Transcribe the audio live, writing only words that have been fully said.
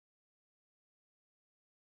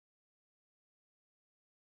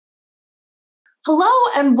Hello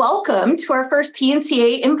and welcome to our first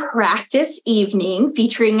PNCA in Practice evening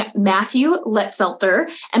featuring Matthew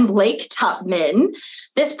Letzelter and Blake Tupman.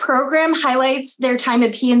 This program highlights their time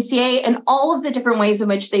at PNCA and all of the different ways in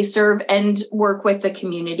which they serve and work with the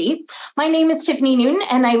community. My name is Tiffany Newton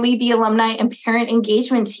and I lead the alumni and parent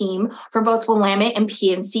engagement team for both Willamette and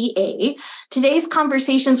PNCA. Today's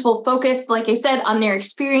conversations will focus, like I said, on their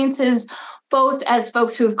experiences, both as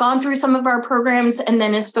folks who have gone through some of our programs and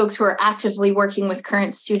then as folks who are actively working with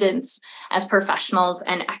current students as professionals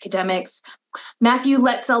and academics. Matthew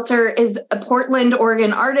Letzelter is a Portland,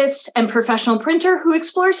 Oregon artist and professional printer who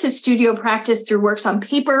explores his studio practice through works on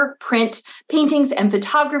paper, print, paintings, and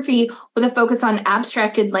photography with a focus on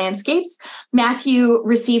abstracted landscapes. Matthew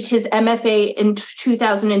received his MFA in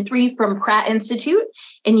 2003 from Pratt Institute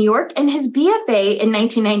in New York and his BFA in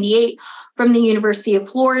 1998 from the University of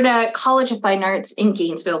Florida College of Fine Arts in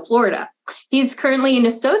Gainesville, Florida. He's currently an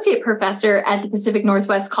associate professor at the Pacific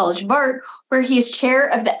Northwest College of Art, where he is chair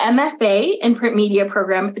of the MFA in Print Media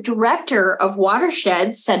program, director of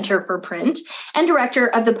WATERSHED Center for Print, and director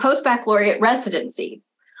of the Post-Baccalaureate Residency.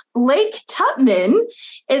 Blake Tupman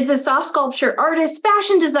is a soft sculpture artist,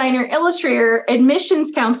 fashion designer, illustrator,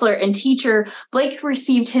 admissions counselor, and teacher. Blake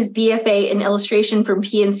received his BFA in illustration from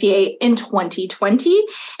PNCA in 2020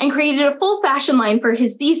 and created a full fashion line for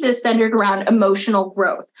his thesis centered around emotional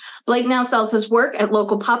growth. Blake now sells his work at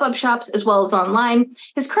local pop-up shops as well as online.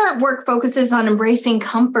 His current work focuses on embracing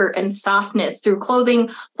comfort and softness through clothing,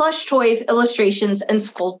 plush toys, illustrations, and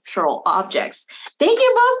sculptural objects. Thank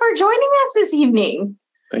you both for joining us this evening.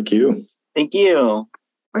 Thank you. Thank you.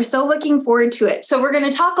 We're so looking forward to it. So we're going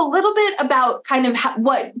to talk a little bit about kind of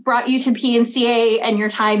what brought you to PNCA and your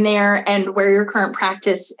time there and where your current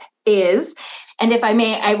practice is. And if I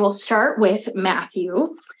may, I will start with Matthew.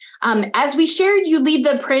 As we shared, you lead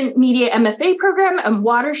the Print Media MFA program and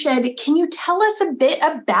WATERSHED. Can you tell us a bit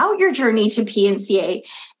about your journey to PNCA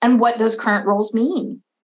and what those current roles mean?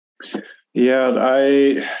 Yeah,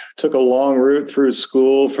 I took a long route through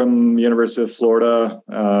school from University of Florida,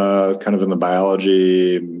 kind of in the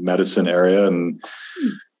biology, medicine area, and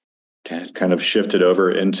kind of shifted over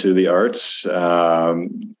into the arts.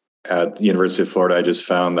 At the University of Florida, I just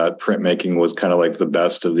found that printmaking was kind of like the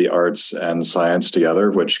best of the arts and science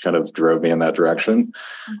together, which kind of drove me in that direction.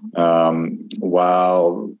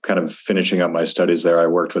 While kind of finishing up my studies there, I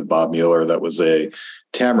worked with Bob Mueller. That was a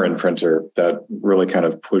Tamarind printer that really kind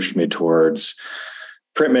of pushed me towards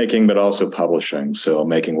printmaking, but also publishing. So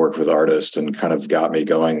making work with artists and kind of got me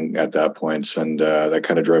going at that point. And that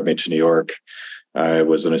kind of drove me to New York. I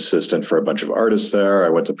was an assistant for a bunch of artists there. I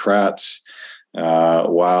went to Pratt.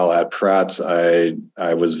 While at Pratt, I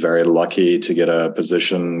was very lucky to get a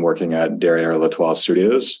position working at Derriere Latoile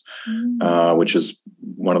Studios, which is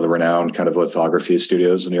one of the renowned kind of lithography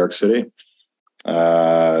studios in New York City.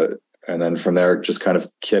 And then from there, just kind of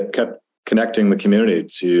kept connecting the community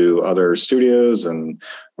to other studios and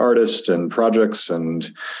artists and projects,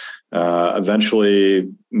 and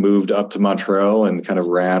eventually moved up to Montreal and kind of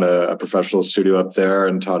ran a professional studio up there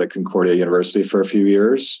and taught at Concordia University for a few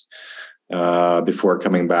years before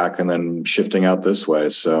coming back and then shifting out this way.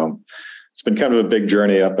 So it's been kind of a big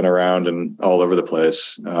journey up and around and all over the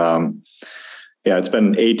place. It's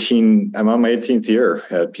been 18. I'm on my 18th year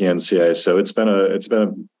at PNCA, so it's been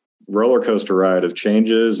a roller coaster ride of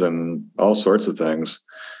changes and all sorts of things.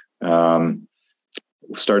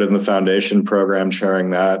 Started in the foundation program,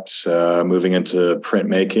 chairing that, moving into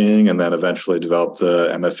printmaking, and then eventually developed the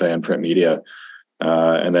MFA in print media,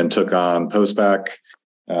 and then took on postbac.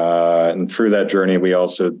 And through that journey, we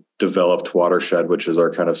also developed WATERSHED, which is our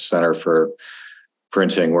kind of center for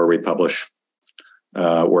printing, where we publish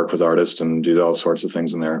work with artists and do all sorts of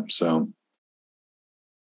things in there. So.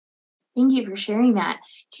 Thank you for sharing that.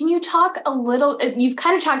 Can you talk a little, you've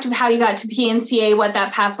kind of talked about how you got to PNCA, what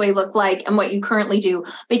that pathway looked like and what you currently do,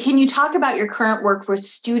 but can you talk about your current work with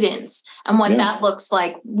students and what that looks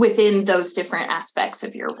like within those different aspects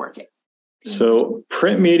of your work? So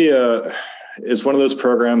print media is one of those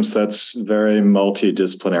programs that's very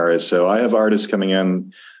multidisciplinary. So I have artists coming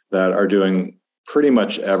in that are doing pretty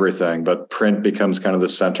much everything, but print becomes kind of the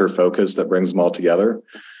center focus that brings them all together.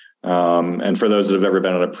 And for those that have ever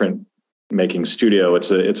been in a print making studio, it's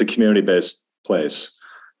a community-based place.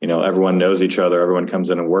 You know, everyone knows each other. Everyone comes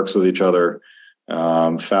in and works with each other.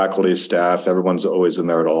 Faculty, staff, everyone's always in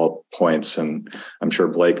there at all points. And I'm sure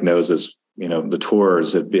Blake knows this, you know, the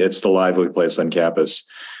tours, it's the lively place on campus.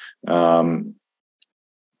 It's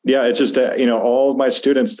just, all of my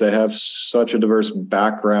students, they have such a diverse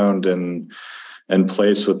background and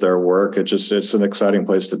place with their work. It's an exciting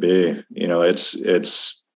place to be. You know,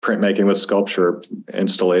 it's printmaking with sculpture,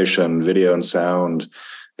 installation, video and sound,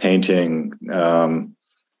 painting,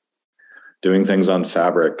 doing things on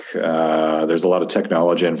fabric. There's a lot of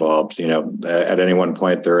technology involved. At any one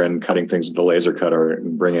point, they're in cutting things with the laser cutter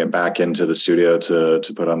and bringing it back into the studio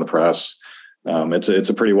to put on the press. It's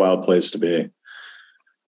a pretty wild place to be.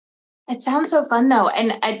 It sounds so fun, though.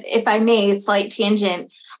 And if I may, slight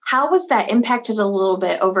tangent, how was that impacted a little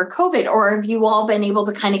bit over COVID? Or have you all been able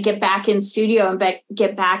to kind of get back in studio and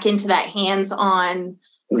get back into that hands-on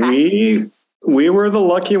practice? We were the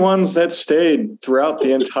lucky ones that stayed throughout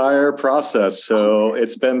the entire process. So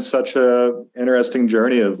it's been such a interesting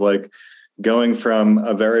journey of like going from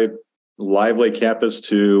a very lively campus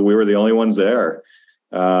to we were the only ones there.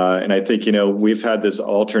 And I think, we've had this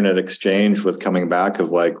alternate exchange with coming back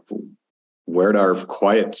of like, where'd our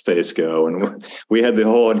quiet space go? And we had the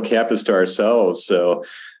whole campus to ourselves. So,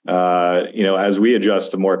 as we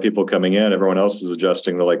adjust to more people coming in, everyone else is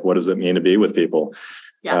adjusting to like, what does it mean to be with people?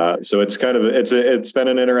 Yeah. So it's it's been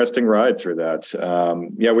an interesting ride through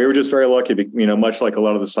that. We were just very lucky, much like a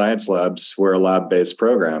lot of the science labs, we're a lab-based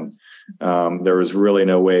program. There was really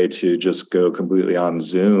no way to just go completely on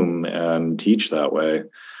Zoom and teach that way.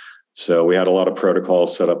 So we had a lot of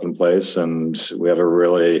protocols set up in place, and we have a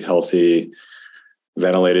really healthy,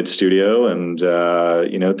 ventilated studio, and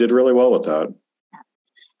did really well with that.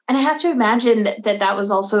 And I have to imagine that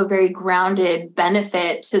was also a very grounded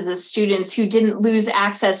benefit to the students who didn't lose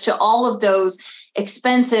access to all of those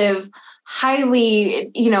expensive, highly,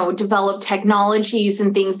 developed technologies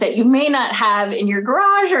and things that you may not have in your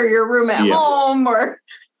garage or your room at home or.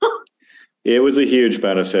 It was a huge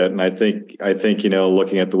benefit. And I think,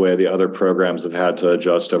 looking at the way the other programs have had to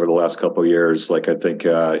adjust over the last couple of years, like I think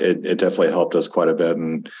it definitely helped us quite a bit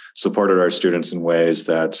and supported our students in ways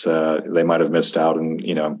that they might have missed out. And,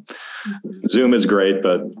 Zoom is great,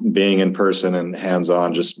 but being in person and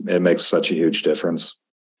hands-on it makes such a huge difference.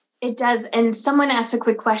 It does. And someone asked a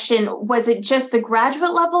quick question. Was it just the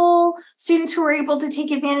graduate level students who were able to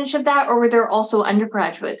take advantage of that? Or were there also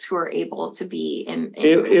undergraduates who were able to be in?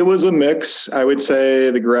 It was a mix. I would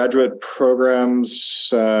say the graduate programs,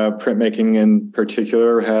 printmaking in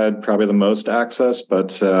particular, had probably the most access,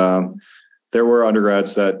 but there were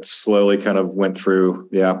undergrads that slowly kind of went through.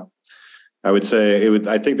 Yeah. I would say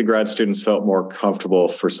I think the grad students felt more comfortable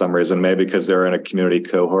for some reason, maybe because they're in a community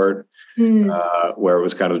cohort. Where it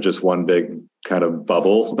was kind of just one big kind of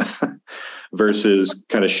bubble versus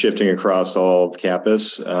kind of shifting across all of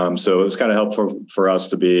campus. So it was kind of helpful for us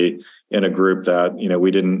to be in a group that,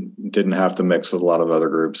 we didn't have to mix with a lot of other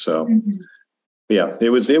groups. So yeah, it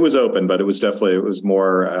was open, but it was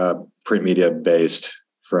more print media based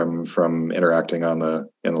from interacting in the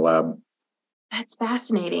lab. That's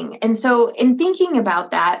fascinating. And so in thinking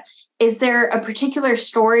about that, is there a particular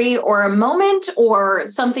story or a moment or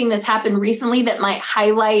something that's happened recently that might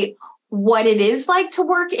highlight what it is like to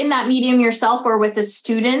work in that medium yourself or with a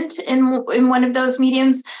student in one of those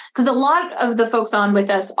mediums? Because a lot of the folks on with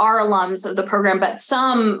us are alums of the program, but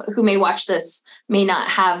some who may watch this may not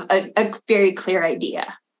have a very clear idea.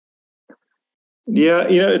 Yeah,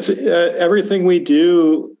 it's everything we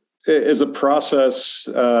do is a process.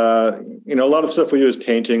 A lot of stuff we do is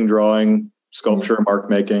painting, drawing, sculpture, mark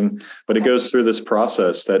making, but it goes through this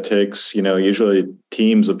process that takes, usually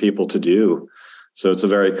teams of people to do. So it's a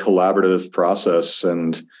very collaborative process,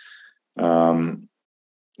 and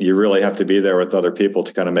you really have to be there with other people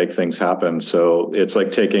to kind of make things happen. So it's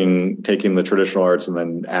like taking the traditional arts and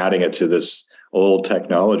then adding it to this old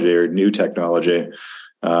technology or new technology.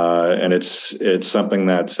 And it's something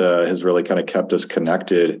that has really kind of kept us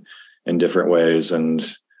connected in different ways. And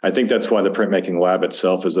I think that's why the printmaking lab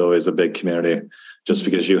itself is always a big community, just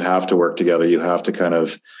because you have to work together. You have to kind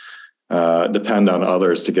of depend on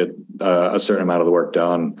others to get a certain amount of the work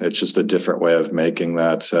done. It's just a different way of making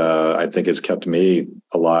that I think has kept me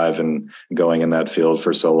alive and going in that field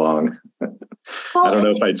for so long. Well, I don't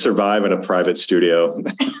know if I'd survive in a private studio.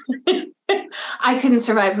 I couldn't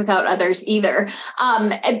survive without others either.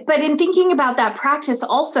 But in thinking about that practice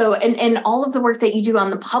also, and all of the work that you do on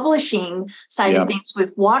the publishing side of things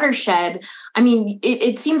with WATERSHED, I mean,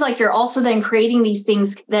 it seems like you're also then creating these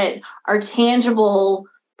things that are tangible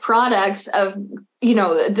products of,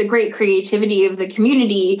 the great creativity of the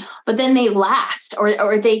community, but then they last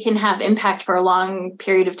or they can have impact for a long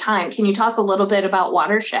period of time. Can you talk a little bit about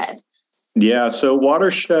WATERSHED? Yeah, so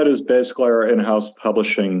WATERSHED is basically our in-house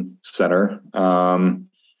publishing center.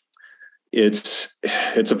 It's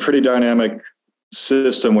a pretty dynamic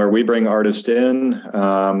system where we bring artists in.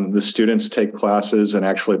 The students take classes and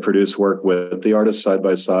actually produce work with the artists side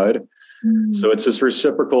by side. So it's this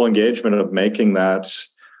reciprocal engagement of making that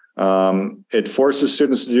It forces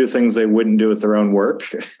students to do things they wouldn't do with their own work.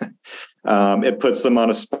 It puts them on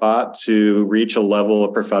a spot to reach a level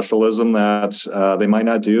of professionalism that they might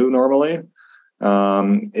not do normally.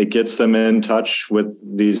 It gets them in touch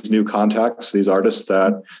with these new contacts, these artists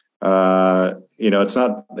that,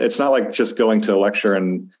 it's not like just going to a lecture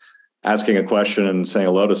and asking a question and saying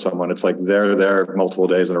hello to someone. It's like they're there multiple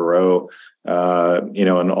days in a row,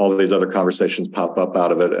 and all these other conversations pop up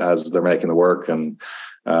out of it as they're making the work. And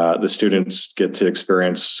the students get to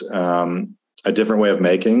experience a different way of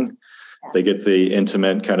making. They get the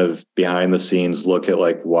intimate kind of behind the scenes look at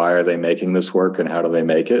like, why are they making this work and how do they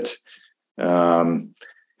make it?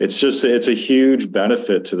 It's a huge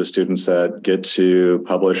benefit to the students that get to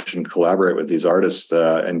publish and collaborate with these artists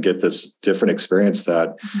and get this different experience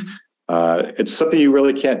that it's something you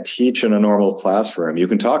really can't teach in a normal classroom. You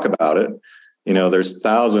can talk about it. There's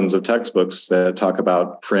thousands of textbooks that talk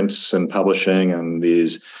about prints and publishing and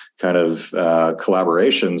these kind of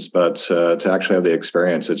collaborations, but to actually have the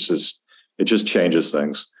experience, it just changes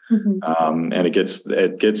things. And it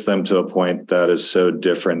gets them to a point that is so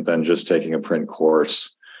different than just taking a print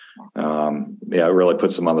course. It really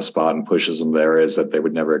puts them on the spot and pushes them to areas that they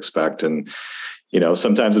would never expect. And,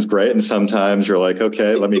 sometimes it's great. And sometimes you're like,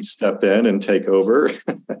 okay, let me step in and take over.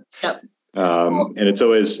 Yep. And it's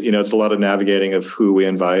always, it's a lot of navigating of who we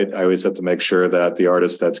invite. I always have to make sure that the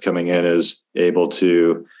artist that's coming in is able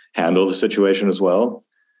to handle the situation as well.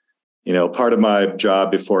 Part of my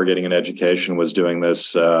job before getting an education was doing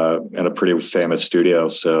this in a pretty famous studio.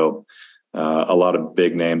 So a lot of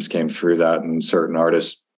big names came through that, and certain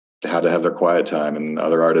artists had to have their quiet time, and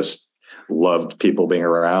other artists loved people being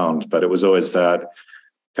around. But it was always that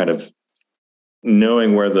kind of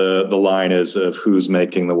knowing where the line is of who's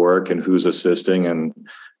making the work and who's assisting, and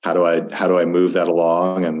how do I move that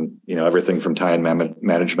along, and everything from time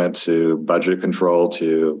management to budget control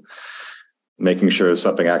to making sure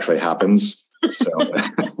something actually happens. So.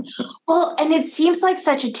 Well, and it seems like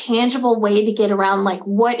such a tangible way to get around, like,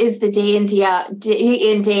 what is the day in,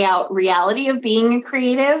 day out reality of being a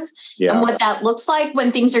creative, and what that looks like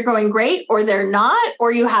when things are going great or they're not,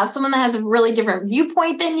 or you have someone that has a really different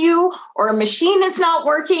viewpoint than you, or a machine is not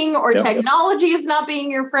working, or technology is not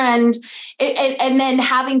being your friend. And then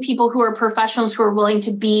having people who are professionals who are willing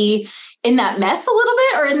to be in that mess a little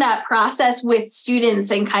bit, or in that process with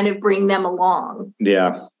students, and kind of bring them along.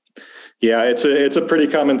 Yeah, it's a pretty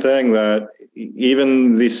common thing that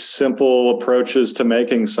even these simple approaches to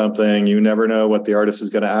making something, you never know what the artist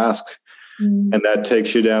is going to ask. And that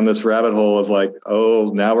takes you down this rabbit hole of like,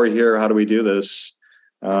 oh, now we're here. How do we do this?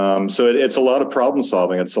 So it's a lot of problem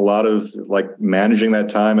solving. It's a lot of like managing that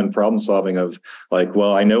time and problem solving of like,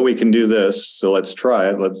 well, I know we can do this, so let's try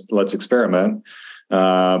it. Let's experiment.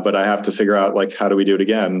 But I have to figure out like, how do we do it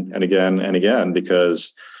again and again and again?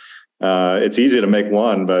 Because it's easy to make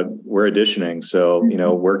one, but we're editioning. So,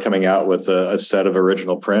 we're coming out with a set of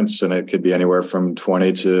original prints, and it could be anywhere from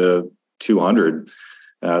 20 to 200.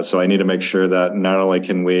 So I need to make sure that not only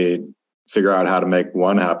can we figure out how to make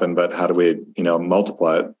one happen, but how do we,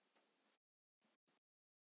 multiply it?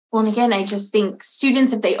 Well, and again, I just think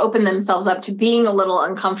students, if they open themselves up to being a little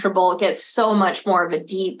uncomfortable, get so much more of a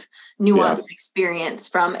deep, nuanced experience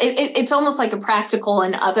from it. It's almost like a practical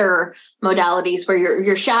in other modalities where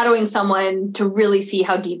you're shadowing someone to really see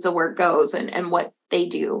how deep the work goes and what they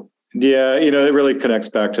do. Yeah, it really connects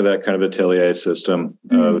back to that kind of atelier system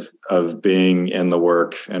of being in the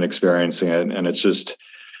work and experiencing it. And it's just,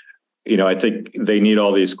 I think they need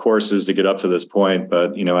all these courses to get up to this point,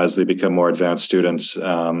 but, as they become more advanced students,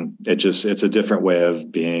 it's a different way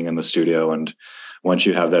of being in the studio. And once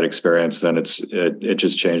you have that experience, then it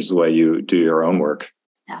just changes the way you do your own work.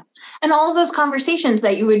 Yeah. And all of those conversations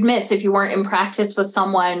that you would miss if you weren't in practice with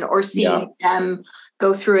someone or seeing them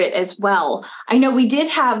go through it as well. I know we did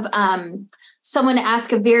have someone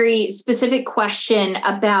ask a very specific question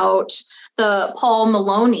about the Paul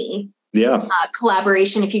Maloney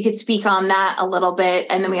collaboration. If you could speak on that a little bit.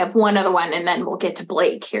 And then we have one other one, and then we'll get to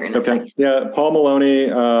Blake here in a second. Yeah, Paul Maloney,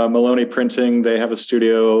 Maloney Printing, they have a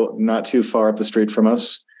studio not too far up the street from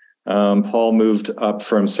us. Paul moved up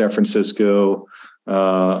from San Francisco,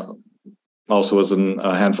 also was in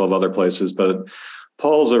a handful of other places, but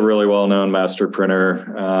Paul's a really well-known master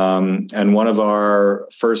printer. And one of our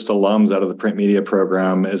first alums out of the print media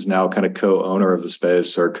program is now kind of co-owner of the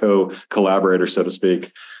space, or co-collaborator, so to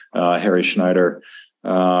speak. Harry Schneider.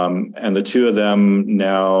 And the two of them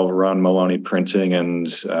now run Maloney Printing, and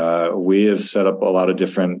we have set up a lot of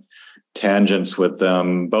different tangents with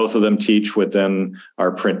them. Both of them teach within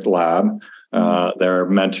our print lab. They're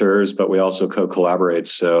mentors, but we also co-collaborate.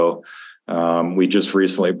 So We just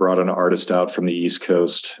recently brought an artist out from the East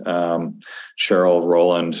Coast, Cheryl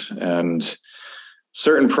Rowland, and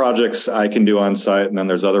certain projects I can do on site. And then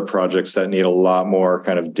there's other projects that need a lot more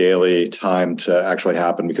kind of daily time to actually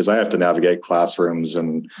happen because I have to navigate classrooms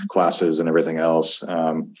and classes and everything else.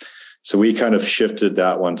 So we kind of shifted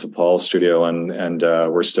that one to Paul's studio, and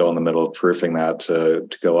we're still in the middle of proofing that to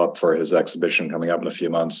go up for his exhibition coming up in a few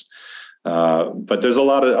months. But there's a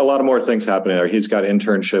lot of more things happening there. He's got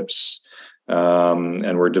internships,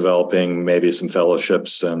 and we're developing maybe some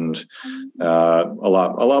fellowships and a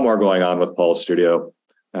lot more going on with Paul's studio.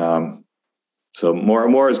 So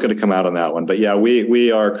more is going to come out on that one. But yeah,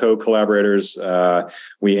 we are co-collaborators.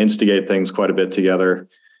 We instigate things quite a bit together.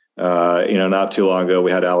 Not too long ago,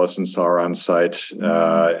 we had Allison Saar on site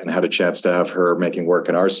and had a chance to have her making work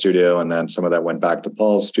in our studio. And then some of that went back to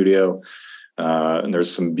Paul's studio. And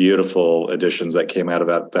there's some beautiful additions that came out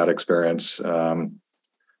of that experience.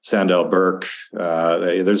 Sandel Burke.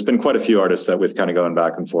 There's been quite a few artists that we've kind of gone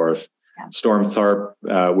back and forth. Yeah. Storm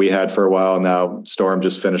Tharp, we had for a while. Now Storm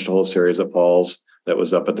just finished a whole series at Paul's that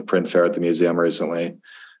was up at the print fair at the museum recently.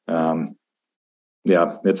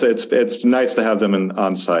 Yeah, it's nice to have them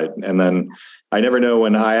on site. And then I never know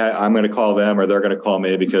when I'm going to call them or they're going to call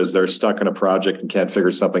me because they're stuck in a project and can't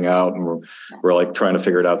figure something out. And we're like trying to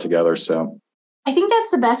figure it out together. So I think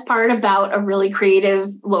that's the best part about a really creative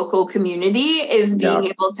local community is being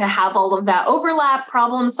able to have all of that overlap,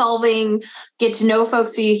 problem solving, get to know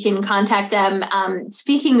folks so you can contact them.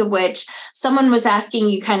 Speaking of which, someone was asking,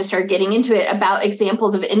 you kind of started getting into it, about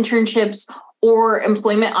examples of internships or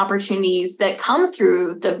employment opportunities that come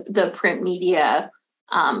through the print media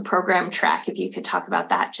program track. If you could talk about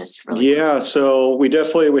that just really quick. So we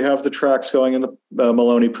have the tracks going in the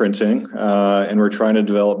Maloney printing, and we're trying to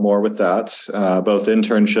develop more with that, both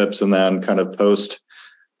internships and then kind of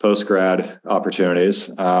post-grad opportunities.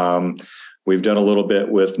 We've done a little bit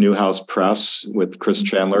with Newhouse Press with Chris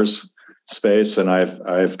Chandler's space, and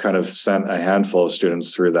I've kind of sent a handful of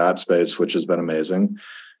students through that space, which has been amazing.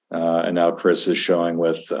 And now Chris is showing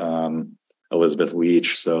with Elizabeth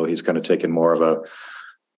Leach, so he's kind of taken more of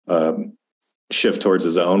a shift towards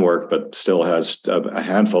his own work, but still has a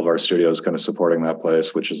handful of our studios kind of supporting that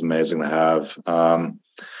place, which is amazing to have.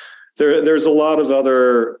 There's a lot of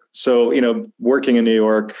other, working in New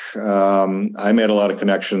York, I made a lot of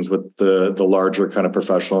connections with the larger kind of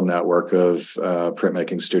professional network of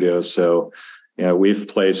printmaking studios. So, we've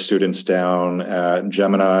placed students down at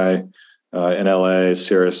Gemini in LA,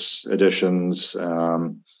 Cirrus Editions.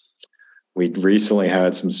 We recently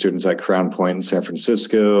had some students at Crown Point in San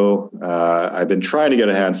Francisco. I've been trying to get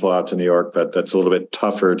a handful out to New York, but that's a little bit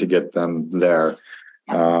tougher to get them there.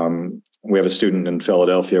 We have a student in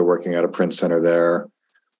Philadelphia working at a print center there.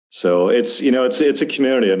 So it's a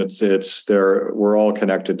community, and it's there. We're all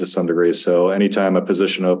connected to some degree. So anytime a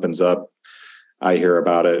position opens up, I hear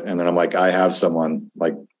about it, and then I'm like, I have someone,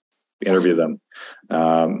 like, interview them.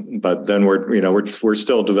 But then we're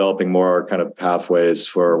still developing more kind of pathways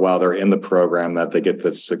for while they're in the program that they get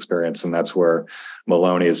this experience. And that's where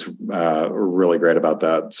Maloney is really great about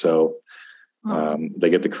that. So they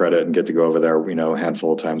get the credit and get to go over there, a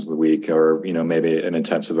handful of times of the week, or, maybe an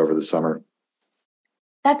intensive over the summer.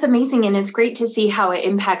 That's amazing. And it's great to see how it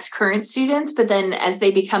impacts current students, but then as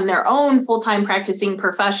they become their own full-time practicing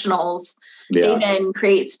professionals, they then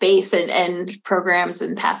create space and programs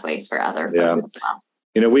and pathways for other folks as well.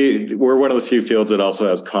 We're one of the few fields that also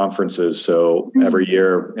has conferences. So every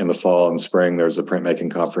year in the fall and spring, there's a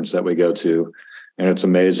printmaking conference that we go to. And it's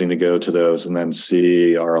amazing to go to those and then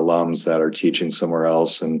see our alums that are teaching somewhere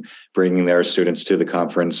else and bringing their students to the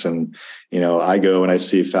conference. And, I go and I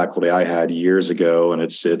see faculty I had years ago, and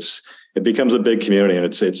it becomes a big community, and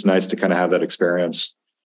it's nice to kind of have that experience.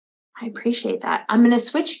 I appreciate that. I'm going to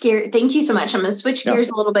switch gears. Thank you so much. I'm going to switch gears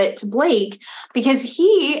a little bit to Blake, because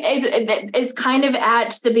he is kind of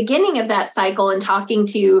at the beginning of that cycle and talking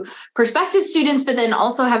to prospective students, but then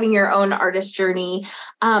also having your own artist journey.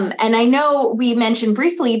 And I know we mentioned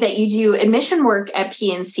briefly that you do admission work at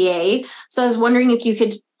PNCA. So I was wondering if you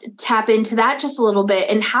could tap into that just a little bit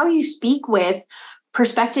and how you speak with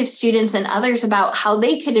prospective students and others about how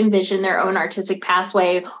they could envision their own artistic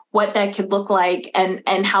pathway, what that could look like,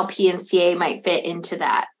 and how PNCA might fit into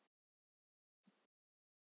that.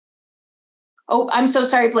 Oh, I'm so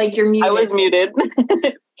sorry, Blake, you're muted. I was muted.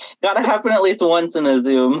 Gotta happen at least once in a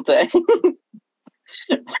Zoom thing.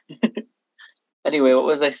 Anyway, what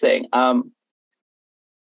was I saying?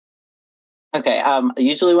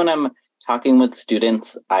 Usually when I'm talking with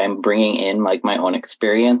students, I'm bringing in like my own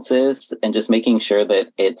experiences and just making sure that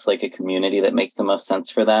it's like a community that makes the most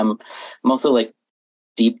sense for them. I'm also like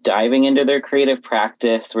deep diving into their creative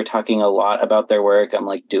practice. We're talking a lot about their work. I'm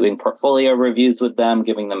like doing portfolio reviews with them,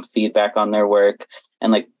 giving them feedback on their work,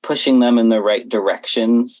 and like pushing them in the right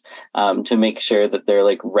directions to make sure that they're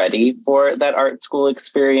like ready for that art school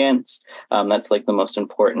experience. That's like the most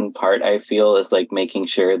important part, I feel, is like making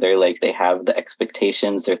sure they're like, they have the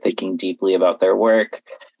expectations, they're thinking deeply about their work,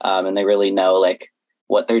 and they really know like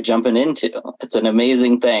what they're jumping into. It's an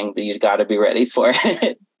amazing thing, but you've got to be ready for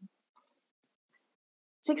it.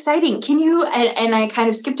 It's exciting. Can you, and I kind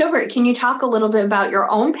of skipped over it, can you talk a little bit about your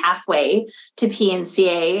own pathway to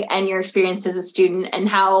PNCA and your experience as a student, and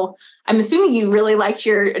how, I'm assuming you really liked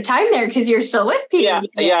your time there because you're still with PNCA.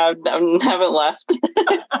 Yeah, I haven't left.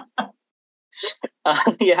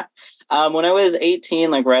 When I was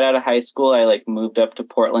 18, like right out of high school, I like moved up to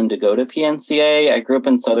Portland to go to PNCA. I grew up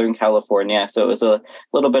in Southern California, so it was a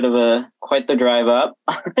little bit of quite the drive up.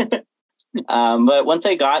 But once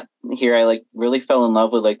I got here, I like really fell in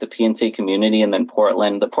love with like the PNCA community, and then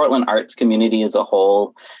the Portland arts community as a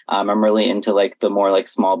whole. I'm really into like the more like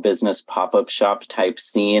small business pop-up shop type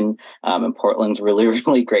scene. And Portland's really,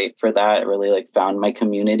 really great for that. I really like found my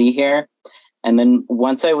community here. And then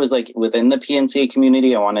once I was like within the PNCA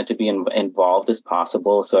community, I wanted to be involved as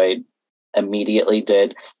possible. So I immediately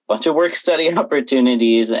did a bunch of work study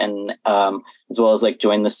opportunities, and as well as like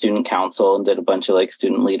joined the student council and did a bunch of like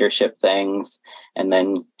student leadership things. And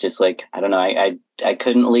then just like, I don't know, I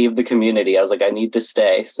couldn't leave the community. I was like, I need to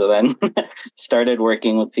stay. So then started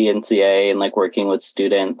working with PNCA and like working with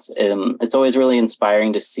students. And it's always really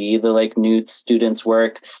inspiring to see the like new students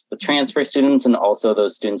work with transfer students, and also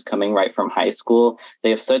those students coming right from high school. They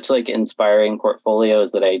have such like inspiring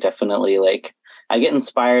portfolios that I definitely like, I get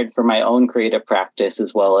inspired for my own creative practice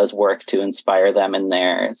as well as work to inspire them in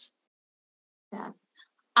theirs. Yeah.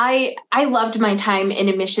 I loved my time in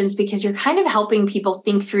admissions because you're kind of helping people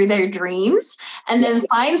think through their dreams and then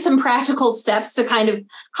find some practical steps to kind of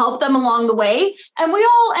help them along the way. And we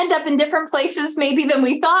all end up in different places maybe than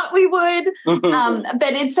we thought we would.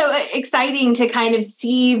 But it's so exciting to kind of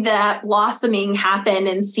see that blossoming happen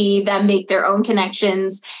and see them make their own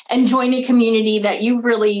connections and join a community that you've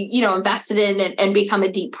really, invested in and become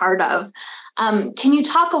a deep part of. Can you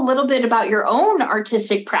talk a little bit about your own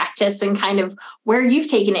artistic practice and kind of where you've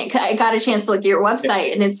taken it? I got a chance to look at your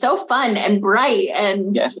website, and it's so fun and bright.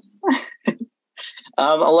 And yes.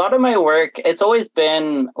 A lot of my work, it's always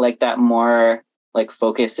been like that more like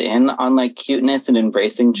focus in on like cuteness and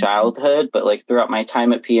embracing childhood. But like throughout my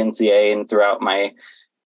time at PNCA and throughout my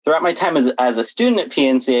time as a student at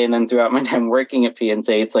PNCA, and then throughout my time working at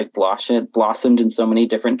PNCA, it's like blossomed in so many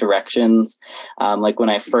different directions. Like when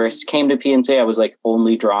I first came to PNCA, I was like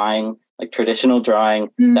only drawing, like traditional drawing.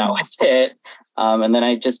 That was it. And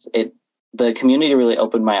then the community really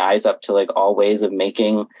opened my eyes up to like all ways of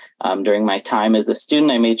making. During my time as a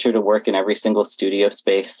student, I made sure to work in every single studio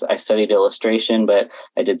space. I studied illustration, but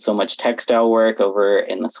I did so much textile work over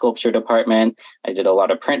in the sculpture department. I did a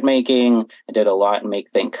lot of printmaking. I did a lot in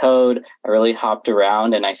Make, Think, Code. I really hopped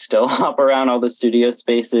around, and I still hop around all the studio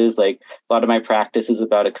spaces. Like a lot of my practice is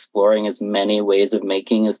about exploring as many ways of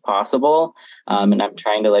making as possible. And I'm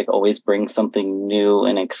trying to like always bring something new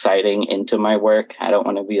and exciting into my work. I don't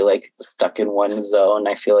want to be like stuck in one zone.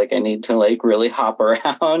 I feel like I need to like really hop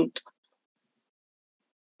around.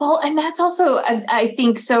 Well, and that's also, I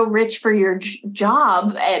think, so rich for your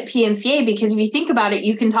job at PNCA, because if you think about it,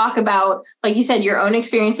 you can talk about, like you said, your own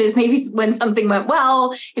experiences, maybe when something went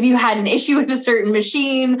well, if you had an issue with a certain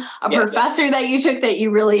machine, professor that you took that you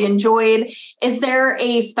really enjoyed. Is there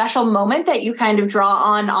a special moment that you kind of draw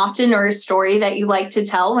on often, or a story that you like to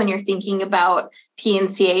tell when you're thinking about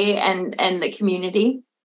PNCA and the community?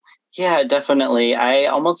 Yeah, definitely. I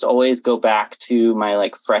almost always go back to my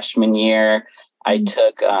like freshman year. I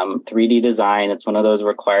took 3D design. It's one of those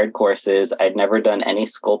required courses. I'd never done any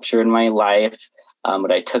sculpture in my life,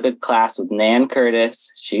 but I took a class with Nan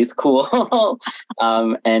Curtis. She's cool.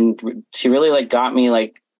 And she really like got me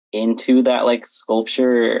like into that like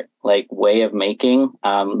sculpture like way of making.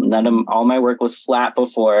 All my work was flat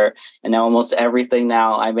before, and now almost everything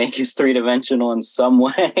now I make is 3-dimensional in some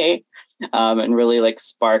way. And really like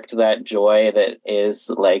sparked that joy that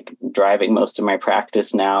is like driving most of my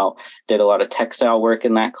practice now. Did a lot of textile work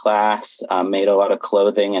in that class, made a lot of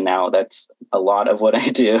clothing, and now that's a lot of what I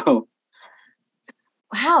do.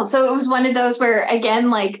 Wow. So it was one of those where,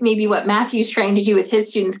 again, like maybe what Matthew's trying to do with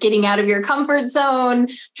his students, getting out of your comfort zone,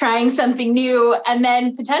 trying something new, and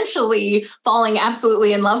then potentially falling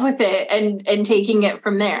absolutely in love with it and taking it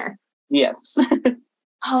from there. Yes.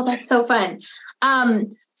 Oh, that's so fun.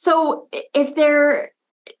 So is there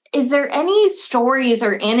any stories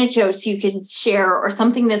or anecdotes you could share, or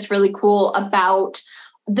something that's really cool about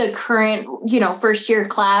the current, first year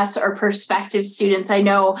class or prospective students? I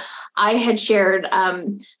know I had shared,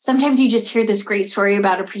 sometimes you just hear this great story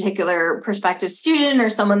about a particular prospective student or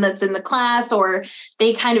someone that's in the class, or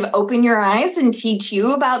they kind of open your eyes and teach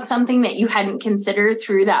you about something that you hadn't considered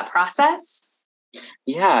through that process.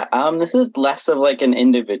 Yeah, this is less of like an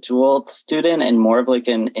individual student and more of like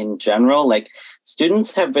in general, like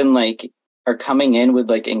students have been are coming in with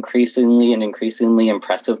like increasingly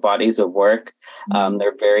impressive bodies of work.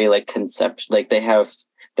 They're very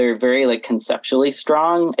they're very like conceptually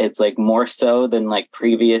strong. It's like more so than like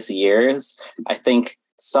previous years. I think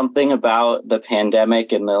something about the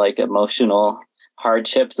pandemic and the like emotional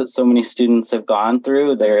hardships that so many students have gone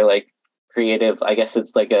through, they're like creative. I guess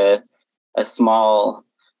it's like a small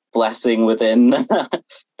blessing within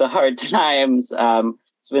the hard times.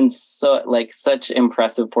 It's been such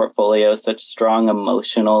impressive portfolio, such strong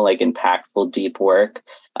emotional, like impactful, deep work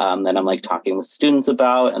that I'm like talking with students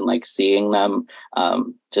about and like seeing them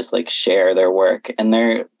just like share their work. And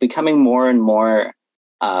they're becoming more and more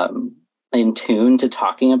in tune to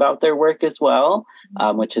talking about their work as well,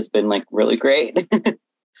 which has been like really great.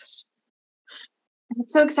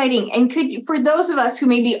 That's so exciting. And for those of us who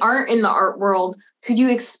maybe aren't in the art world, could you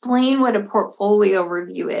explain what a portfolio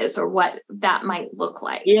review is or what that might look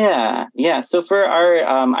like? Yeah. So for our,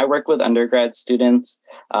 I work with undergrad students.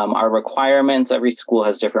 Our requirements, every school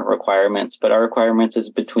has different requirements, but our requirements is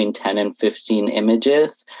between 10 and 15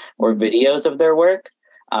 images or videos of their work.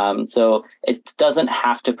 So it doesn't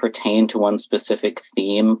have to pertain to one specific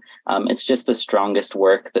theme. It's just the strongest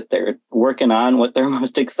work that they're working on, what they're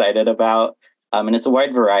most excited about. And it's a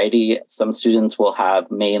wide variety. Some students will have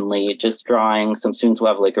mainly just drawing. Some students will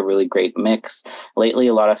have like a really great mix. Lately,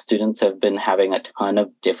 a lot of students have been having a ton of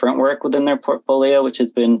different work within their portfolio, which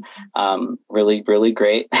has been really, really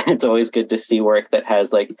great. It's always good to see work that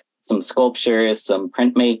has like some sculptures, some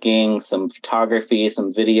printmaking, some photography,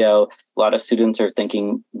 some video. A lot of students are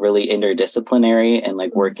thinking really interdisciplinary and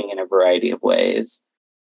like working in a variety of ways.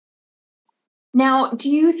 Now, do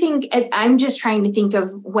you think, I'm just trying to think of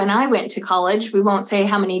when I went to college, we won't say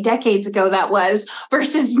how many decades ago that was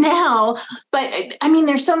versus now, but I mean,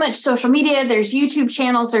 there's so much social media, there's YouTube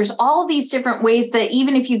channels, there's all these different ways that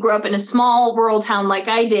even if you grew up in a small rural town like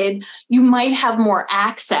I did, you might have more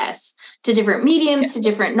access to different mediums, to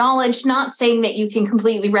different knowledge, not saying that you can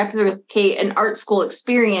completely replicate an art school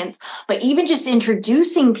experience, but even just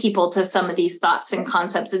introducing people to some of these thoughts and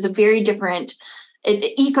concepts is a very different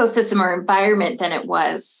ecosystem or environment than it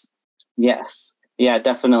was. Yes. Yeah,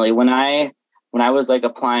 definitely. When I was like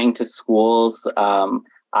applying to schools,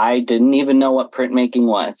 I didn't even know what printmaking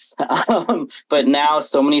was. But now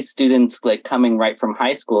so many students like coming right from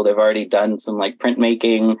high school, they've already done some like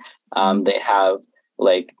printmaking. They have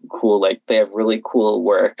they have really cool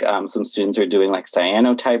work. Some students are doing like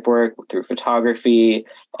cyanotype work through photography,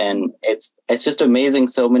 and it's just amazing.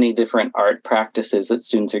 So many different art practices that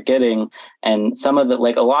students are getting, and some of the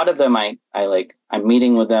a lot of them I'm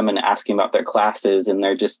meeting with them and asking about their classes, and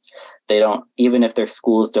they don't, even if their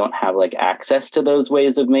schools don't have like access to those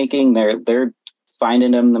ways of making, they're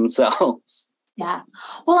finding them themselves. Yeah.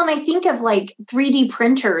 Well, and I think of like 3D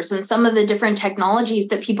printers and some of the different technologies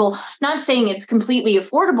that people, not saying it's completely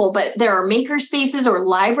affordable, but there are maker spaces or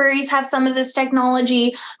libraries have some of this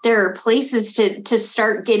technology. There are places to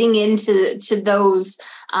start getting into those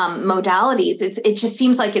modalities. It just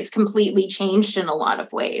seems like it's completely changed in a lot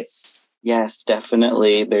of ways. Yes,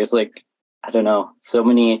 definitely. There's so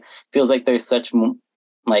many, feels like there's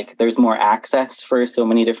there's more access for so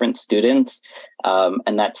many different students.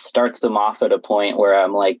 And that starts them off at a point where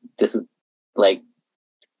I'm like, this is like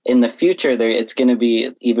in the future, it's going to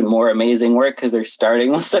be even more amazing work because they're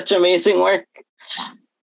starting with such amazing work.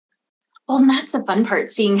 Well, and that's the fun part,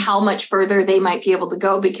 seeing how much further they might be able to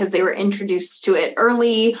go because they were introduced to it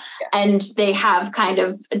early and they have kind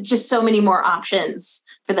of just so many more options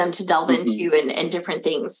for them to delve into and different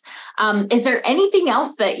things. Is there anything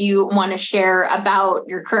else that you want to share about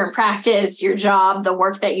your current practice, your job, the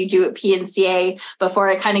work that you do at PNCA before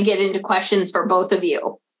I kind of get into questions for both of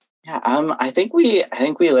you? Yeah, I think we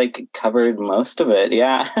like covered most of it.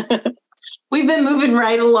 Yeah. We've been moving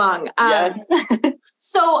right along. Yes.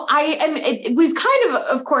 So we've kind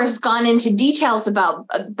of course, gone into details about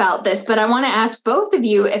this, but I want to ask both of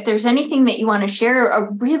you if there's anything that you want to share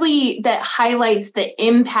that highlights the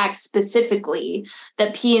impact specifically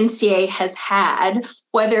that PNCA has had,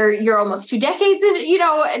 whether you're almost 2 decades,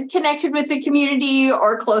 connected with the community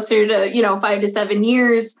or closer to, 5 to 7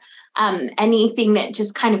 years, anything that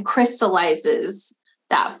just kind of crystallizes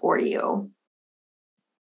that for you.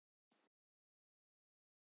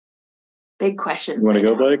 Big questions. You want to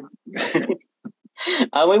go, Blake?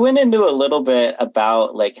 We went into a little bit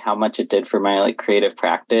about like how much it did for my like creative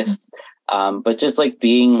practice. But just like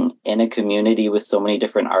being in a community with so many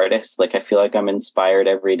different artists, like I feel like I'm inspired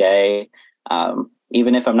every day.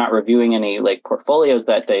 Even if I'm not reviewing any like portfolios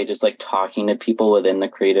that day, just like talking to people within the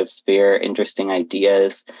creative sphere, interesting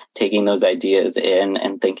ideas, taking those ideas in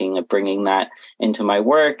and thinking of bringing that into my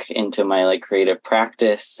work, into my like creative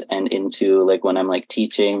practice, and into like when I'm like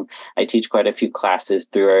teaching. I teach quite a few classes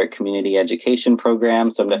through our community education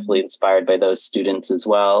program. So I'm definitely inspired by those students as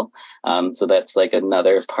well. So that's like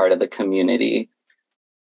another part of the community.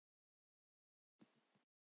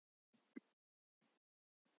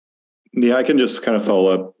 Yeah, I can just kind of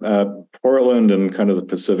follow up. Portland and kind of the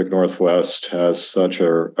Pacific Northwest has such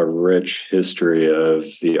a rich history of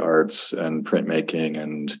the arts and printmaking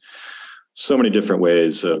and so many different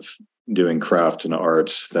ways of doing craft and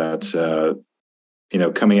arts that,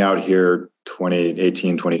 coming out here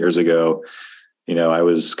 20 years ago, I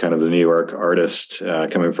was kind of the New York artist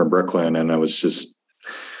coming from Brooklyn, and I was just,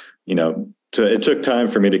 it took time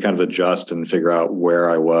for me to kind of adjust and figure out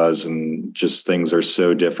where I was, and just things are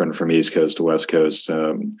so different from East Coast to West Coast,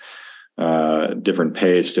 different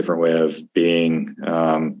pace, different way of being.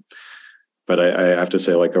 But I have to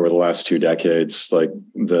say, like over the last 2 decades, like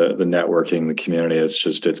the networking, the community, it's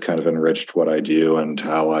kind of enriched what I do and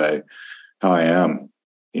how I am,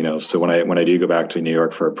 so when I do go back to New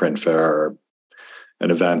York for a print fair or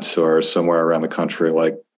an event or somewhere around the country,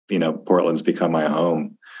 like, Portland's become my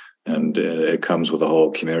home. And it comes with a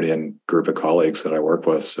whole community and group of colleagues that I work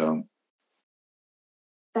with. So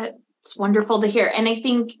that's wonderful to hear. And I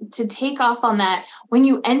think to take off on that, when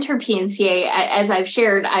you enter PNCA, as I've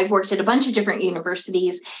shared, I've worked at a bunch of different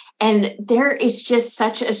universities, and there is just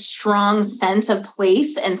such a strong sense of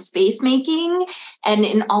place and space making. And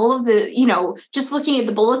in all of the, just looking at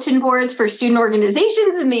the bulletin boards for student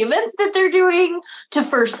organizations and the events that they're doing, to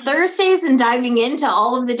First Thursdays and diving into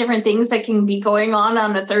all of the different things that can be going on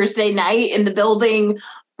a Thursday night in the building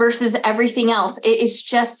versus everything else. It is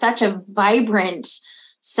just such a vibrant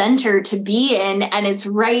center to be in, and it's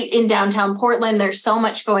right in downtown Portland. There's so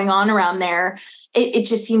much going on around there. It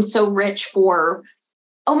just seems so rich for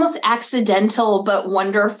almost accidental but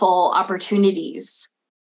wonderful opportunities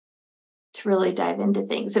to really dive into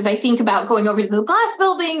things. If I think about going over to the Glass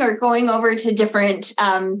Building or going over to different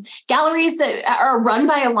galleries that are run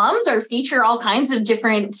by alums or feature all kinds of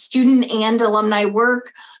different student and alumni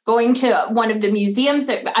work, going to one of the museums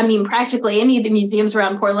practically any of the museums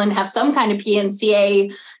around Portland have some kind of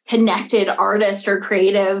PNCA connected artist or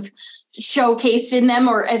creative showcased in them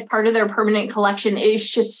or as part of their permanent collection. It is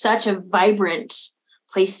just such a vibrant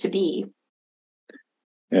place to be.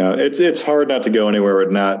 Yeah, it's hard not to go anywhere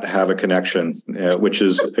and not have a connection, which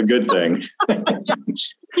is a good thing.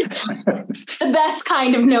 The best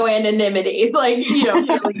kind of no anonymity, feeling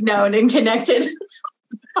known and connected.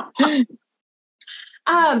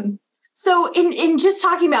 So in just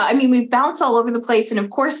talking about, we bounce all over the place. And of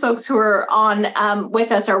course, folks who are on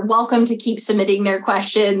with us are welcome to keep submitting their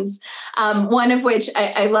questions. One of which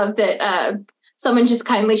I love that someone just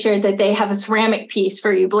kindly shared that they have a ceramic piece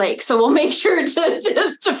for you, Blake. So we'll make sure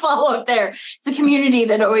to follow up there. It's a community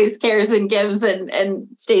that always cares and gives and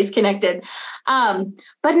stays connected.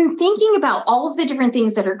 But in thinking about all of the different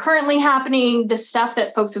things that are currently happening, the stuff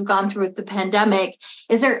that folks have gone through with the pandemic,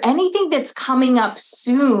 is there anything that's coming up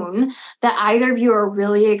soon that either of you are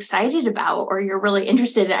really excited about or you're really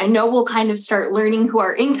interested in? I know we'll kind of start learning who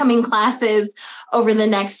our incoming class is over the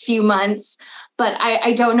next few months, but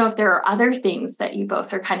I don't know if there are other things that you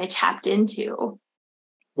both are kind of tapped into.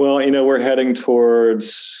 Well, we're heading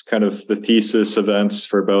towards kind of the thesis events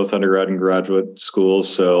for both undergrad and graduate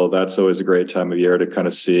schools. So that's always a great time of year to kind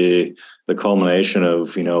of see the culmination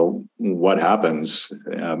of, what happens.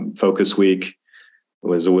 Focus Week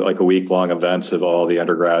was like a week-long event of all the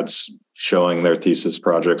undergrads showing their thesis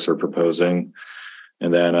projects or proposing.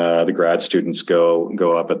 And then the grad students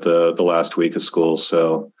go up at the last week of school.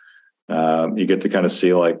 So you get to kind of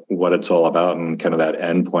see like what it's all about and kind of that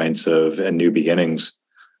endpoint and new beginnings.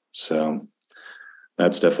 So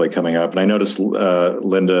that's definitely coming up. And I noticed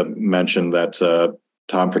Linda mentioned that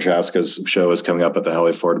Tom Prochaska's show is coming up at the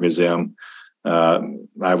Hallie Ford Museum.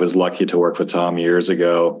 I was lucky to work with Tom years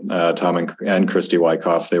ago. Tom and Christy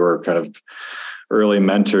Wyckoff, they were kind of early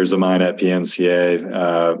mentors of mine at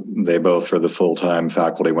PNCA. They both were the full-time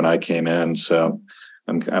faculty when I came in. So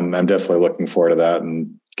I'm definitely looking forward to that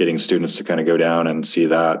and getting students to kind of go down and see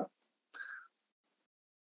that.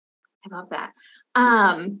 I love that.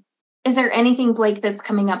 Is there anything, Blake, that's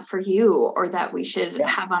coming up for you or that we should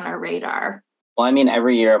have on our radar? Well,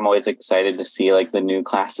 every year I'm always excited to see like the new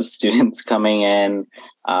class of students coming in.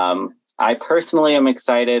 I personally am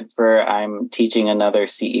excited I'm teaching another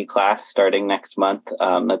CE class starting next month.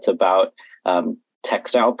 That's about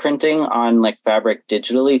textile printing on like fabric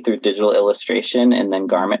digitally through digital illustration and then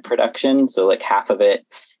garment production. So like half of it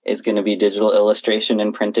is going to be digital illustration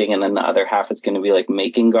and printing, and then the other half is going to be like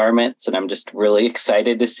making garments. And I'm just really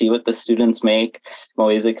excited to see what the students make. I'm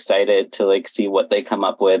always excited to like see what they come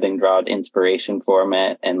up with and draw inspiration from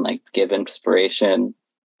it and like give inspiration.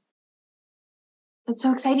 That's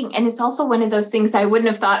so exciting. And it's also one of those things I wouldn't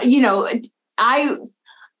have thought, I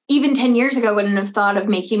even 10 years ago wouldn't have thought of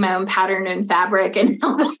making my own pattern in fabric and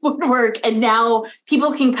how that would work. And now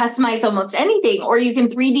people can customize almost anything, or you can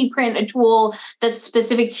 3D print a tool that's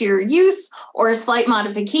specific to your use, or a slight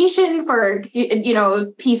modification for, a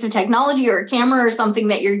piece of technology or a camera or something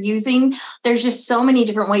that you're using. There's just so many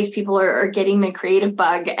different ways people are getting the creative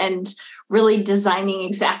bug and really designing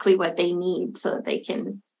exactly what they need so that they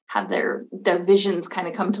can have their visions kind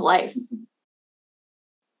of come to life.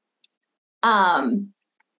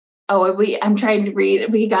 I'm trying to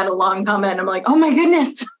read. We got a long comment. I'm like, oh my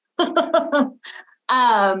goodness.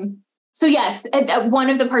 So yes, one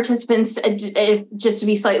of the participants, just to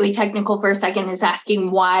be slightly technical for a second, is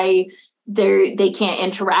asking why they can't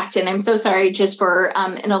interact. And I'm so sorry, just for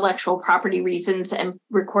intellectual property reasons and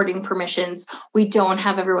recording permissions, we don't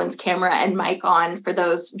have everyone's camera and mic on for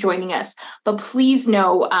those joining us. But please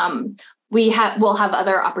know, we'll have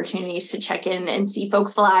other opportunities to check in and see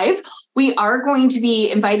folks live. We are going to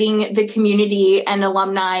be inviting the community and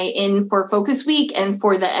alumni in for Focus Week and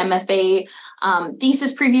for the MFA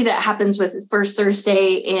thesis preview that happens with first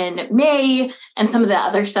Thursday in May, and some of the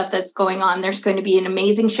other stuff that's going on. There's going to be an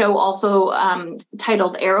amazing show also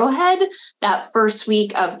titled Arrowhead that first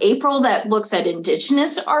week of April that looks at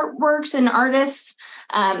Indigenous artworks and artists.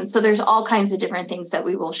 So there's all kinds of different things that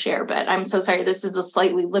we will share, but I'm so sorry. This is a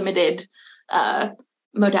slightly limited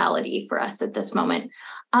modality for us at this moment.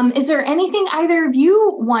 Is there anything either of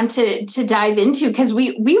you want to dive into? Because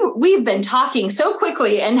we've been talking so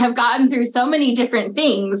quickly and have gotten through so many different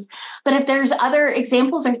things, but if there's other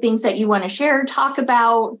examples or things that you want to share, talk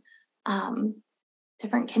about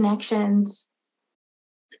different connections.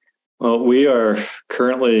 Well, we are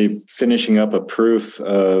currently finishing up a proof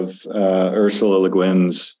of Ursula Le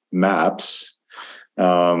Guin's maps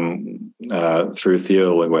through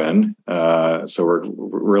Theo Le Guin. So we're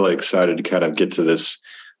really excited to kind of get to this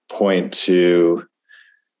point to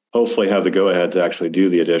hopefully have the go-ahead to actually do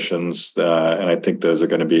the editions. And I think those are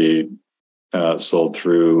going to be sold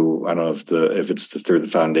through, I don't know if it's through the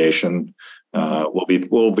foundation.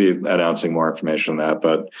 We'll be announcing more information on that,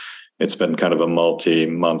 but it's been kind of a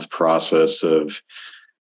multi-month process of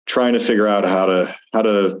trying to figure out how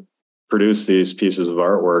to produce these pieces of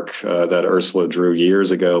artwork that Ursula drew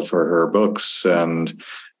years ago for her books, and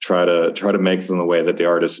try to make them the way that the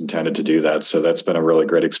artist intended to do that. So that's been a really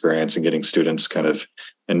great experience in getting students kind of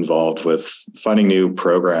involved with finding new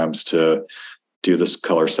programs to do this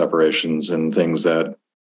color separations and things that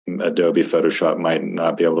Adobe Photoshop might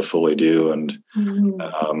not be able to fully do. And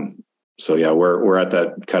so yeah, we're at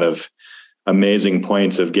that kind of amazing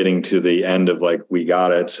point of getting to the end of like, we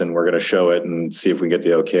got it and we're going to show it and see if we get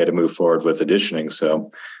the okay to move forward with editioning.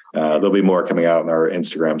 So there'll be more coming out on our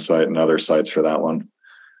Instagram site and other sites for that one.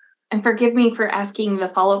 And forgive me for asking the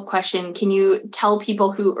follow-up question. Can you tell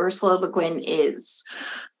people who Ursula Le Guin is?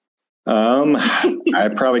 I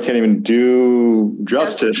probably can't even do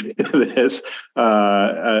justice to this.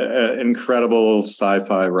 Incredible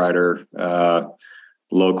sci-fi writer,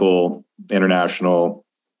 local, international,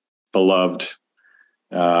 beloved.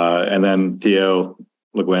 And then Theo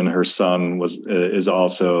Le Guin, her son, is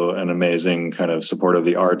also an amazing kind of supporter of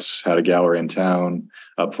the arts, had a gallery in town,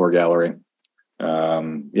 Up For Gallery.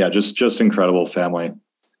 Just incredible family.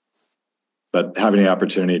 But having the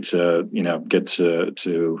opportunity to, get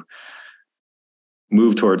to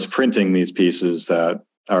move towards printing these pieces that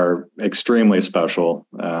are extremely special,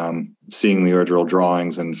 seeing the original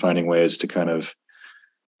drawings and finding ways to kind of,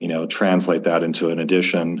 translate that into an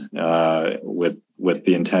edition with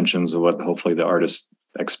the intentions of what hopefully the artist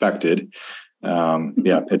expected.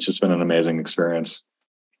 It's just been an amazing experience.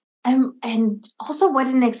 And also what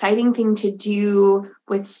an exciting thing to do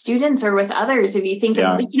with students or with others. If you think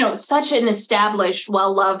of, such an established,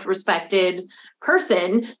 well-loved, respected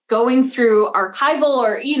person going through archival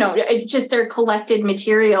or, just their collected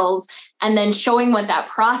materials, and then showing what that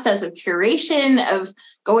process of curation, of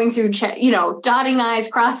going through, dotting I's,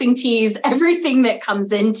 crossing T's, everything that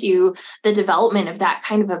comes into the development of that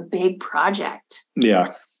kind of a big project.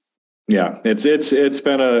 Yeah. Yeah, it's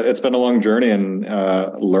been a long journey, and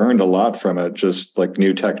learned a lot from it. Just like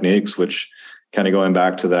new techniques, which kind of going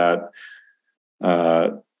back to that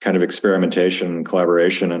kind of experimentation and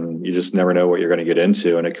collaboration, and you just never know what you're going to get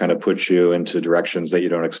into. And it kind of puts you into directions that you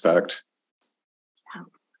don't expect. Yeah,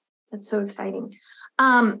 that's so exciting.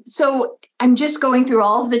 So I'm just going through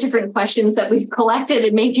all of the different questions that we've collected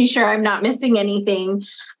and making sure I'm not missing anything.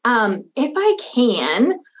 If I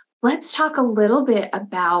can, let's talk a little bit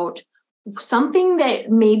about something that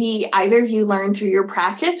maybe either of you learned through your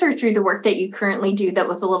practice or through the work that you currently do that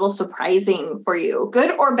was a little surprising for you,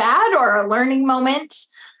 good or bad, or a learning moment.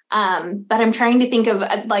 But I'm trying to think of,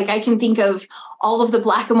 like, I can think of all of the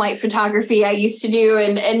black and white photography I used to do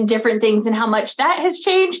and different things and how much that has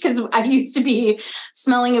changed, because I used to be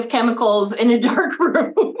smelling of chemicals in a dark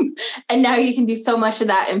room. And now you can do so much of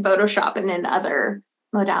that in Photoshop and in other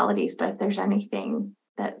modalities. But if there's anything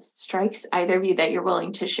that strikes either of you that you're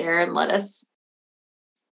willing to share and let us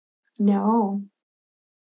know.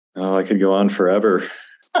 Oh, I could go on forever.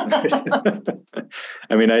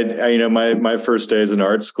 I mean, I my first days in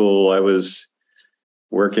art school, I was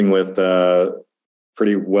working with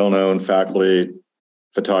pretty well-known faculty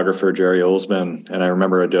photographer, Jerry Olsman. And I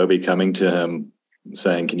remember Adobe coming to him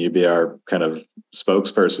saying, can you be our kind of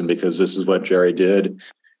spokesperson? Because this is what Jerry did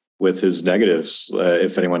with his negatives.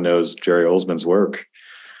 If anyone knows Jerry Olsman's work,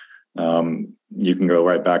 you can go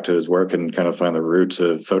right back to his work and kind of find the roots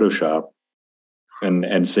of Photoshop.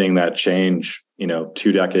 And seeing that change,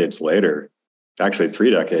 2 decades later, actually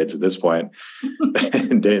 3 decades at this point,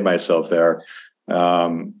 and dating myself there.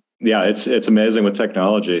 It's amazing with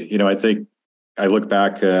technology. I think I look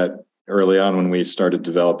back at early on when we started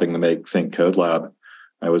developing the Make Think Code Lab.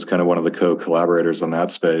 I was kind of one of the co-collaborators on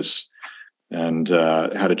that space, and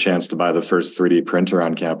had a chance to buy the first 3D printer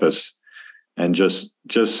on campus. And just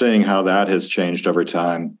seeing how that has changed over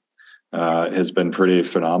time has been pretty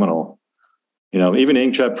phenomenal. Even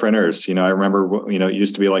inkjet printers, I remember, it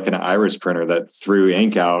used to be like an iris printer that threw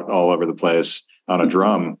ink out all over the place on a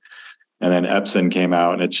drum. And then Epson came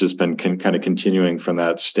out, and it's just been kind of continuing from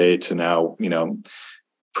that state to now,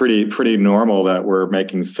 pretty normal that we're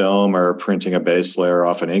making film or printing a base layer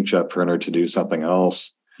off an inkjet printer to do something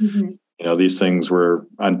else. Mm-hmm. These things were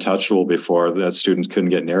untouchable before, that students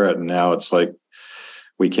couldn't get near it. And now it's like,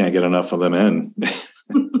 we can't get enough of them in.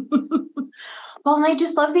 Well, and I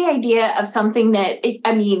just love the idea of something that,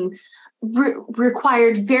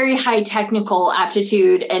 required very high technical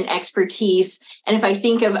aptitude and expertise. And if I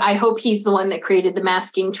think of, I hope he's the one that created the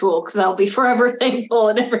masking tool, because I'll be forever thankful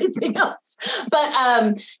and everything else.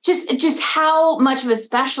 But just how much of a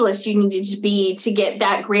specialist you needed to be to get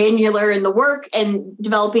that granular in the work and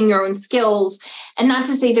developing your own skills. And not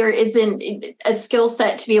to say there isn't a skill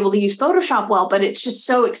set to be able to use Photoshop well, but it's just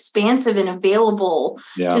so expansive and available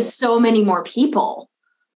to so many more people.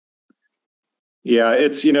 Yeah,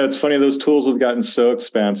 it's funny. Those tools have gotten so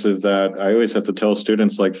expansive that I always have to tell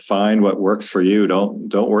students, like, find what works for you. Don't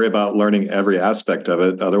worry about learning every aspect of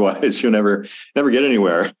it. Otherwise, you'll never get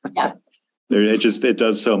anywhere. Yeah. It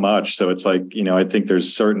does so much. So it's like, I think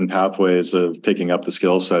there's certain pathways of picking up the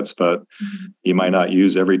skill sets, but you might not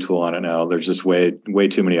use every tool on it now. There's just way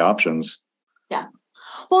too many options. Yeah.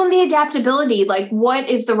 Well, and the adaptability, like, what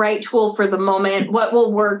is the right tool for the moment? What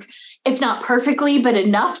will work, if not perfectly, but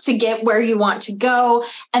enough to get where you want to go?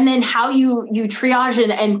 And then how you triage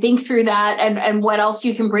and think through that, and what else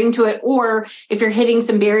you can bring to it. Or if you're hitting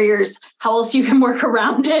some barriers, how else you can work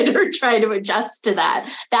around it or try to adjust to that.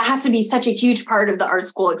 That has to be such a huge part of the art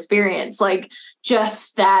school experience. Like,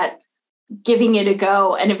 just that giving it a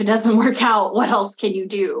go. And if it doesn't work out, what else can you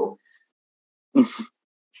do?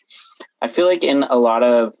 I feel like in a lot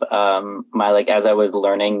of my, as I was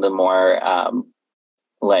learning the more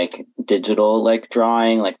digital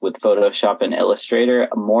drawing, with Photoshop and Illustrator,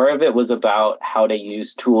 more of it was about how to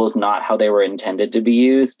use tools, not how they were intended to be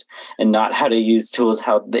used, and not how to use tools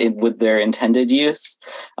with their intended use.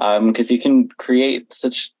 Because you can create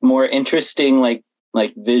such more interesting,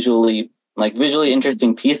 visually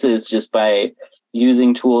interesting pieces just by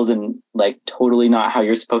using tools and totally not how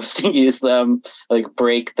you're supposed to use them,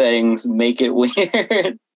 break things, make it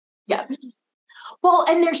weird. Yeah. Well,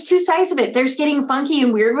 and there's two sides of it. There's getting funky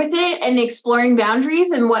and weird with it and exploring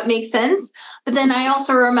boundaries and what makes sense. But then I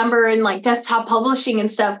also remember in desktop publishing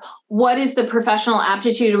and stuff, what is the professional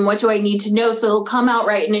aptitude and what do I need to know? So it'll come out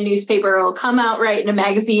right in a newspaper, or it'll come out right in a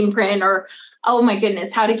magazine print, or, oh my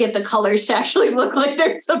goodness, how to get the colors to actually look like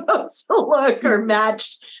they're supposed to look, or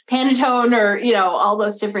match Pantone, or, all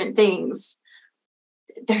those different things.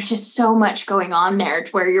 There's just so much going on there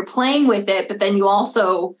to where you're playing with it, but then you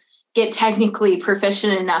also get technically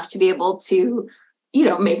proficient enough to be able to,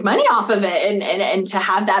 make money off of it, and to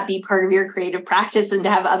have that be part of your creative practice, and to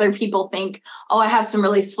have other people think, oh, I have some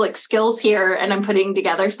really slick skills here, and I'm putting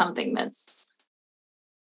together something that's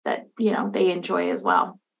that, they enjoy as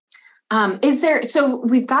well. So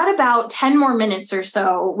we've got about 10 more minutes or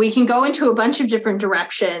so. We can go into a bunch of different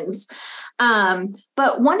directions.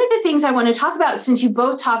 But one of the things I want to talk about, since you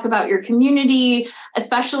both talk about your community,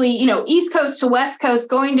 especially, East Coast to West Coast,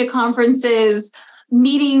 going to conferences,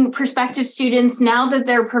 meeting prospective students, now that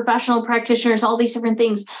they're professional practitioners, all these different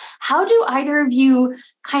things. How do either of you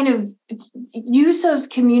kind of use those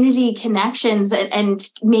community connections and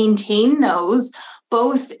maintain those,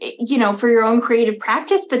 both, for your own creative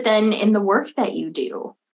practice, but then in the work that you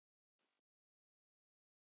do?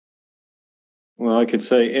 Well, I could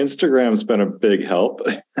say Instagram's been a big help.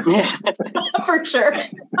 For sure.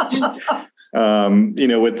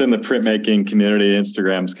 Within the printmaking community,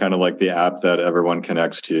 Instagram's kind of like the app that everyone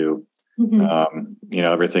connects to. Mm-hmm.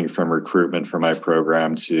 Everything from recruitment for my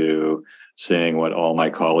program to seeing what all my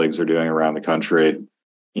colleagues are doing around the country.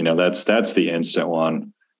 That's the instant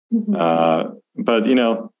one. Mm-hmm. But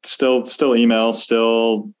still email,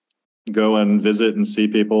 still go and visit and see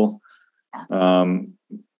people.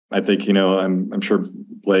 I think, I'm sure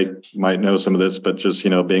Blake might know some of this, but just,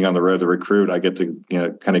 being on the road to recruit, I get to,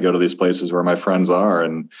 kind of go to these places where my friends are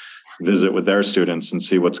and visit with their students and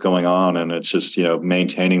see what's going on. And it's just,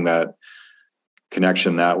 maintaining that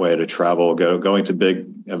connection that way to travel, going to big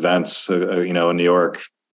events, in New York,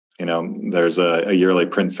 there's a yearly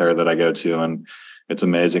print fair that I go to, and it's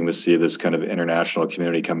amazing to see this kind of international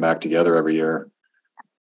community come back together every year.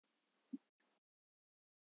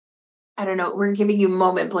 I don't know. We're giving you a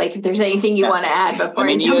moment, Blake, if there's anything you want to add before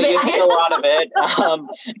I jump in. You did a lot of it.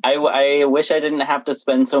 I wish I didn't have to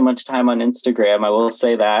spend so much time on Instagram. I will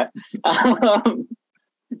say that.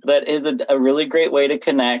 That is a really great way to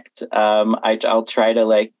connect. I'll try to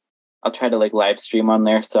live stream on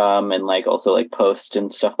there some, and also post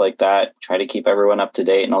and stuff like that. Try to keep everyone up to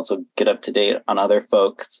date and also get up to date on other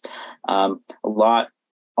folks.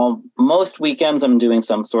 Most weekends I'm doing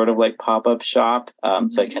some sort of pop-up shop.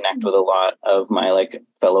 So I connect with a lot of my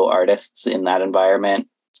fellow artists in that environment,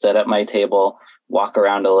 set up my table, walk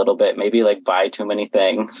around a little bit, maybe buy too many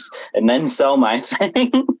things and then sell my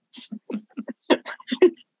things.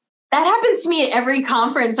 That happens to me at every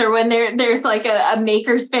conference, or when there's a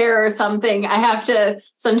maker's fair or something. I have to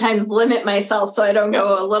sometimes limit myself so I don't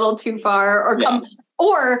go a little too far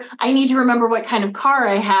or I need to remember what kind of car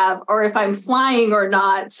I have, or if I'm flying or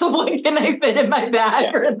not. So what can I fit in my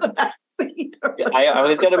bag or in the back seat? I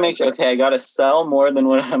always got to make sure, I got to sell more than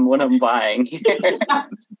what I'm buying here.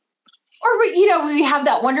 Or, we have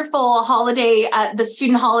that wonderful holiday, the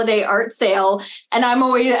student holiday art sale. And I'm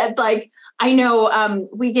always I know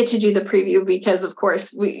we get to do the preview because, of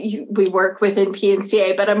course, we work within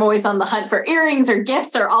PNCA, but I'm always on the hunt for earrings or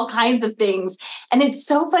gifts or all kinds of things. And it's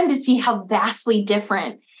so fun to see how vastly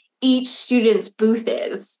different each student's booth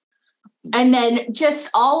is. And then just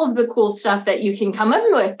all of the cool stuff that you can come up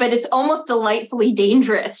with. But it's almost delightfully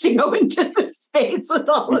dangerous to go into the space with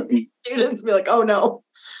all of these students and be like, oh, no,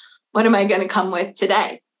 what am I going to come with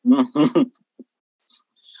today? But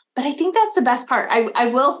I think that's the best part. I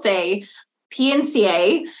will say,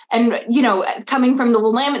 PNCA and, coming from the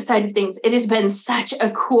Willamette side of things, it has been such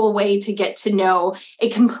a cool way to get to know a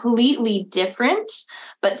completely different,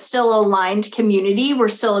 but still aligned community. We're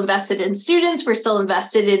still invested in students. We're still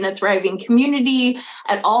invested in a thriving community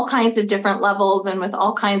at all kinds of different levels and with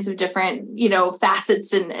all kinds of different,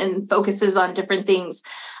 facets and focuses on different things.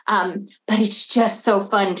 But it's just so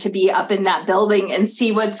fun to be up in that building and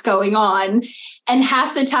see what's going on. And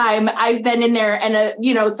half the time I've been in there and,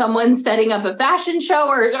 someone's setting up a fashion show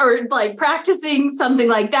or practicing something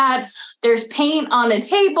like that. There's paint on a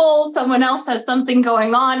table. Someone else has something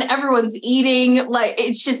going on. Everyone's eating.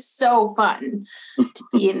 It's just so fun to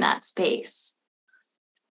be in that space.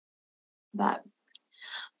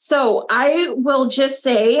 So I will just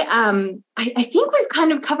say, I think we've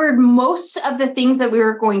kind of covered most of the things that we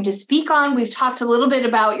were going to speak on. We've talked a little bit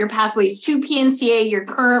about your pathways to PNCA, your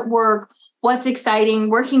current work, what's exciting,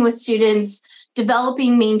 working with students,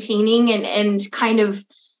 developing, maintaining, and kind of,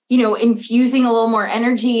 infusing a little more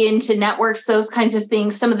energy into networks, those kinds of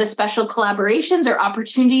things, some of the special collaborations or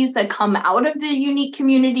opportunities that come out of the unique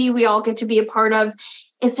community we all get to be a part of.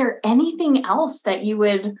 Is there anything else that you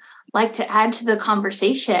would like to add to the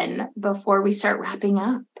conversation before we start wrapping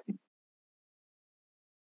up?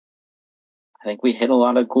 I think we hit a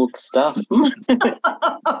lot of cool stuff.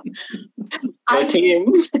 Our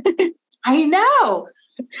team. I know.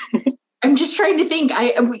 I'm just trying to think.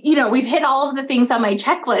 We've hit all of the things on my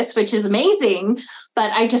checklist, which is amazing.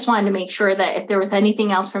 But I just wanted to make sure that if there was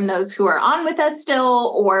anything else from those who are on with us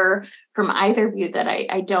still, or from either of you, that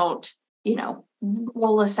I don't,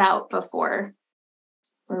 roll us out before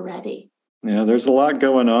we're ready. Yeah, there's a lot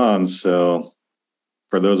going on. So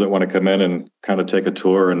for those that want to come in and kind of take a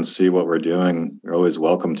tour and see what we're doing, you're always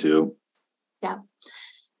welcome to. Yeah.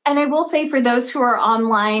 And I will say for those who are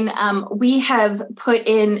online, we have put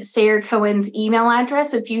in Sarah Cohen's email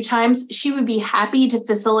address a few times. She would be happy to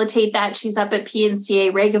facilitate that. She's up at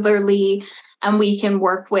PNCA regularly, and we can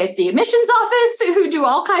work with the admissions office who do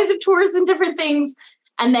all kinds of tours and different things,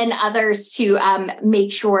 and then others to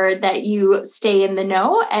make sure that you stay in the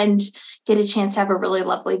know and get a chance to have a really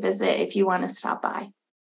lovely visit if you want to stop by.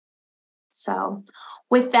 So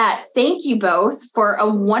with that, thank you both for a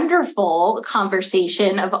wonderful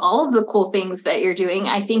conversation of all of the cool things that you're doing.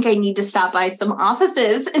 I think I need to stop by some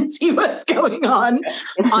offices and see what's going on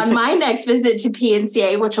my next visit to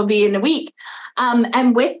PNCA, which will be in a week.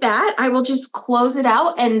 And with that, I will just close it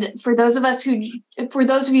out. And for those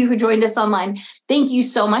of you who joined us online, thank you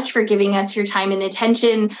so much for giving us your time and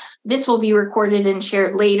attention. This will be recorded and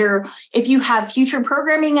shared later. If you have future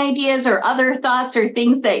programming ideas or other thoughts or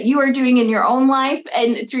things that you are doing in your own life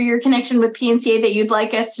and through your connection with PNCA that you'd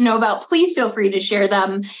like us to know about, please feel free to share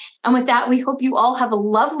them. And with that, we hope you all have a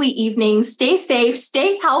lovely evening. Stay safe,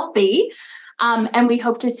 stay healthy. And we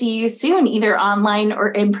hope to see you soon, either online or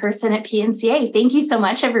in person at PNCA. Thank you so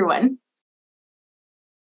much, everyone.